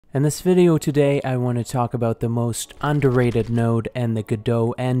In this video today, I want to talk about the most underrated node in the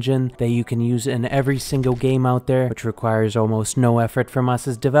Godot engine that you can use in every single game out there, which requires almost no effort from us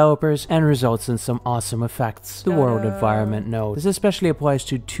as developers and results in some awesome effects. The WorldEnviornment node. This especially applies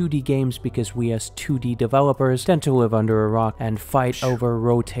to 2D games because we as 2D developers tend to live under a rock and fight over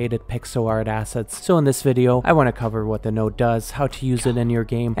rotated pixel art assets. So in this video, I want to cover what the node does, how to use it in your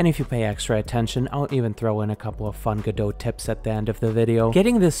game, and if you pay extra attention, I'll even throw in a couple of fun Godot tips at the end of the video.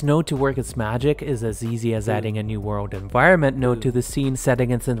 Getting this node to work its magic is as easy as adding a new WorldEnviornment node to the scene,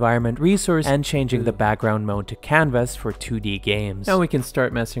 setting its environment resource, and changing the background mode to canvas for 2D games. Now we can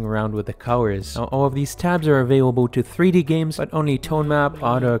start messing around with the colors. Now all of these tabs are available to 3D games, but only tone map,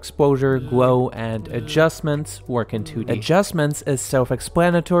 auto exposure, glow, and adjustments work in 2D. Adjustments is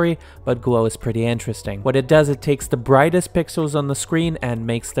self-explanatory, but glow is pretty interesting. What it does, it takes the brightest pixels on the screen and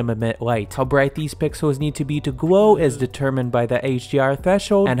makes them emit light. How bright these pixels need to be to glow is determined by the HDR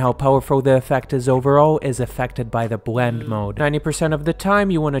threshold, and how powerful the effect is overall is affected by the blend mode. 90% of the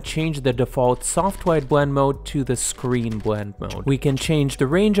time you want to change the default soft white blend mode to the screen blend mode. We can change the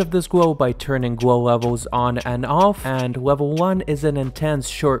range of this glow by turning glow levels on and off, and level 1 is an intense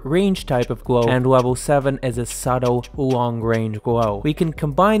short range type of glow, and level 7 is a subtle long range glow. We can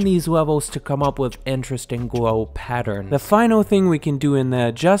combine these levels to come up with interesting glow patterns. The final thing we can do in the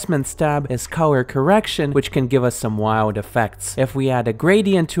adjustments tab is color correction, which can give us some wild effects. If we add a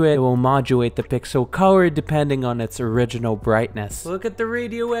gradient to it, it will modulate the pixel color depending on its original brightness. Look at the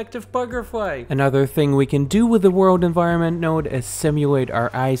radioactive butterfly! Another thing we can do with the WorldEnviornment node is simulate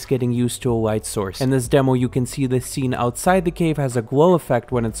our eyes getting used to a light source. In this demo you can see the scene outside the cave has a glow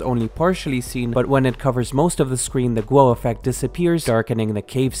effect when it's only partially seen, but when it covers most of the screen the glow effect disappears, darkening the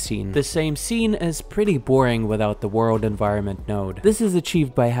cave scene. The same scene is pretty boring without the WorldEnviornment node. This is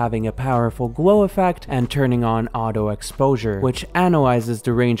achieved by having a powerful glow effect and turning on auto exposure, which analyzes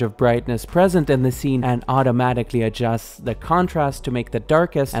the range of brightness present in the scene and automatically adjusts the contrast to make the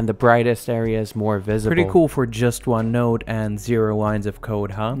darkest and the brightest areas more visible. Pretty cool for just one node and 0 lines of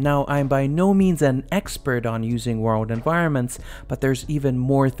code, huh? Now, I'm by no means an expert on using WorldEnviornments, but there's even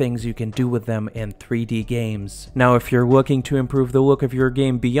more things you can do with them in 3D games. Now, if you're looking to improve the look of your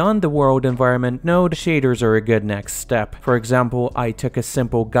game beyond the WorldEnviornment node, shaders are a good next step. For example, I took a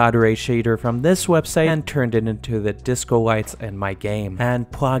simple God Ray shader from this website and turned it into the disco lights in my game.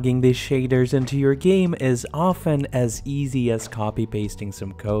 And plugging these shaders into your game is often as easy as copy-pasting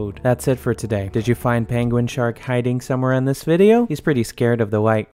some code. That's it for today. Did you find Penguin Shark hiding somewhere in this video? He's pretty scared of the light.